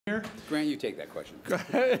Grant, you take that question.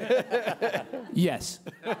 Yes.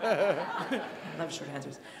 Love short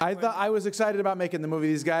answers. I was excited about making the movie.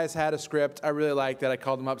 These guys had a script. I really liked it. I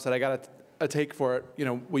called them up, said, I got a take for it. You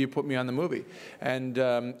know, will you put me on the movie? And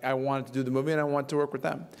I wanted to do the movie, and I wanted to work with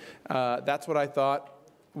them. That's what I thought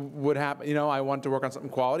would happen. You know, I wanted to work on something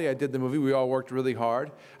quality. I did the movie. We all worked really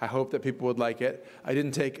hard. I hope that people would like it. I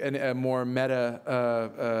didn't take a more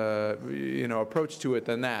meta, you know, approach to it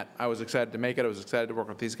than that. I was excited to make it. I was excited to work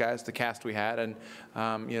with these guys, the cast we had, and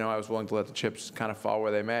you know, I was willing to let the chips kind of fall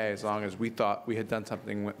where they may, as long as we thought we had done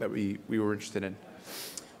something that we were interested in.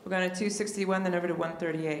 We're going to 261, then over to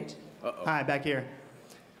 138. Hi, back here.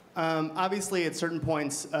 Obviously, at certain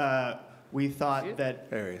points, we thought that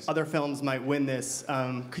other films might win this.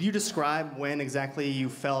 Could you describe when exactly you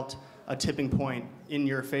felt a tipping point in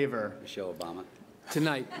your favor? Michelle Obama.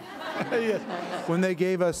 Tonight. Yes. When they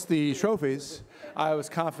gave us the trophies, I was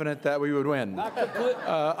confident that we would win.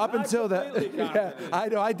 Up until that, yeah, I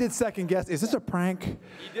know. I did second guess. Is this a prank?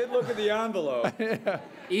 You did look at the envelope. Yeah.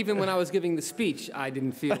 Even when I was giving the speech, I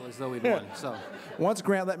didn't feel as though we'd won. So. Once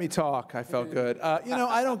Grant let me talk, I felt good. You know,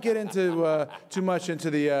 I don't get into too much into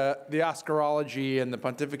the Oscarology and the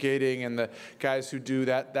pontificating and the guys who do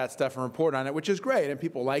that stuff and report on it, which is great, and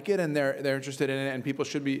people like it and they're interested in it, and people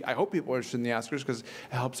should be. I hope people are interested in the Oscars because it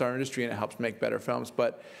helps our industry and it helps make better films.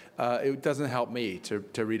 But it doesn't help me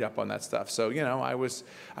to read up on that stuff. So you know, I was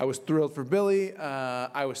thrilled for Billy.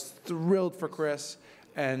 I was thrilled for Chris,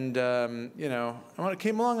 and you know, when it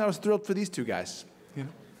came along, I was thrilled for these two guys. You know.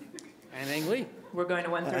 And Ang Lee. We're going to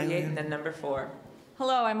 138 and then number 4.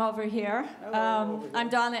 Hello, I'm over here. I'm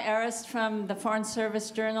Donna Arist from the Foreign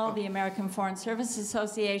Service Journal, the American Foreign Service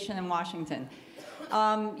Association in Washington.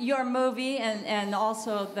 Your movie and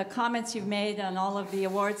also the comments you've made on all of the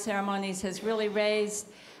award ceremonies has really raised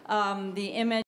the image